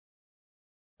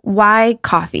Why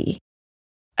coffee?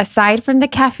 Aside from the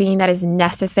caffeine that is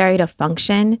necessary to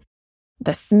function,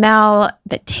 the smell,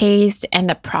 the taste, and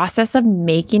the process of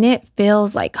making it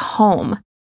feels like home.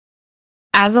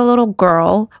 As a little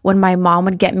girl, when my mom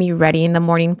would get me ready in the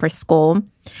morning for school,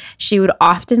 she would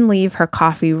often leave her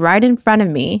coffee right in front of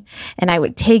me, and I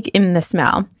would take in the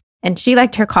smell. And she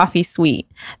liked her coffee sweet.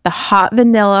 The hot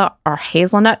vanilla or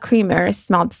hazelnut creamer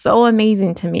smelled so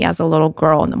amazing to me as a little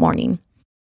girl in the morning.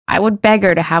 I would beg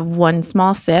her to have one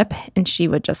small sip, and she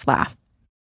would just laugh.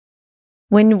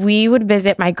 When we would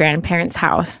visit my grandparents'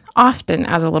 house, often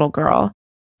as a little girl,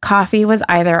 coffee was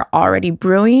either already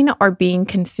brewing or being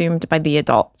consumed by the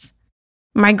adults.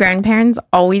 My grandparents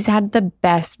always had the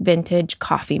best vintage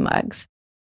coffee mugs.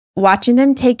 Watching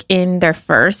them take in their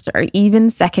first or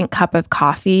even second cup of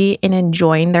coffee and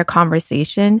enjoying their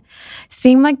conversation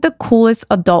seemed like the coolest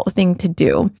adult thing to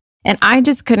do. And I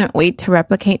just couldn't wait to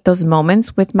replicate those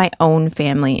moments with my own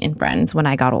family and friends when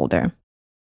I got older.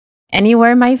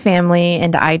 Anywhere my family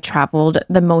and I traveled,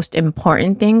 the most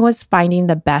important thing was finding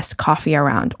the best coffee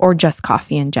around, or just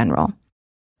coffee in general.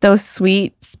 Those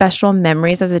sweet, special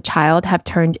memories as a child have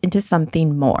turned into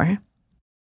something more.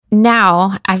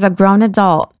 Now, as a grown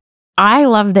adult, I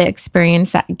love the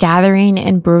experience that gathering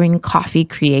and brewing coffee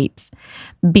creates.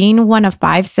 Being one of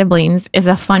 5 siblings is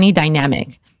a funny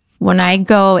dynamic. When I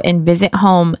go and visit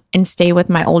home and stay with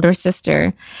my older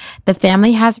sister, the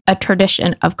family has a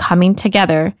tradition of coming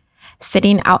together,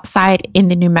 sitting outside in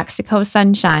the New Mexico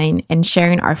sunshine and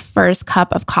sharing our first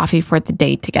cup of coffee for the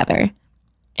day together.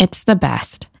 It's the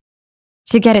best.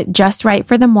 To get it just right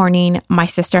for the morning, my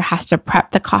sister has to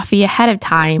prep the coffee ahead of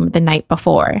time the night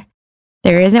before.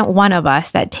 There isn't one of us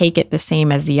that take it the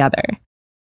same as the other.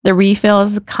 The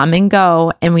refills come and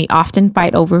go, and we often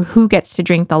fight over who gets to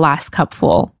drink the last cup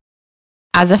full.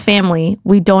 As a family,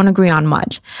 we don't agree on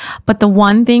much, but the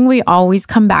one thing we always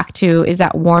come back to is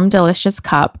that warm, delicious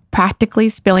cup practically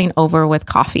spilling over with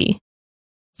coffee.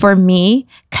 For me,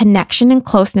 connection and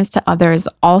closeness to others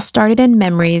all started in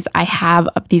memories I have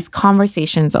of these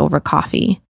conversations over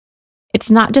coffee. It's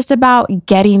not just about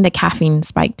getting the caffeine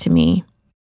spike to me.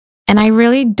 And I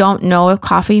really don't know if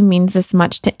coffee means this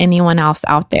much to anyone else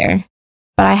out there,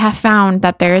 but I have found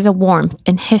that there is a warmth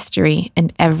and history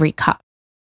in every cup.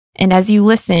 And as you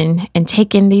listen and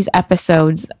take in these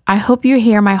episodes, I hope you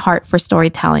hear my heart for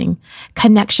storytelling,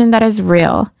 connection that is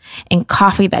real, and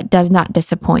coffee that does not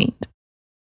disappoint.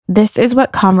 This is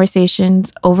what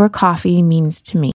conversations over coffee means to me.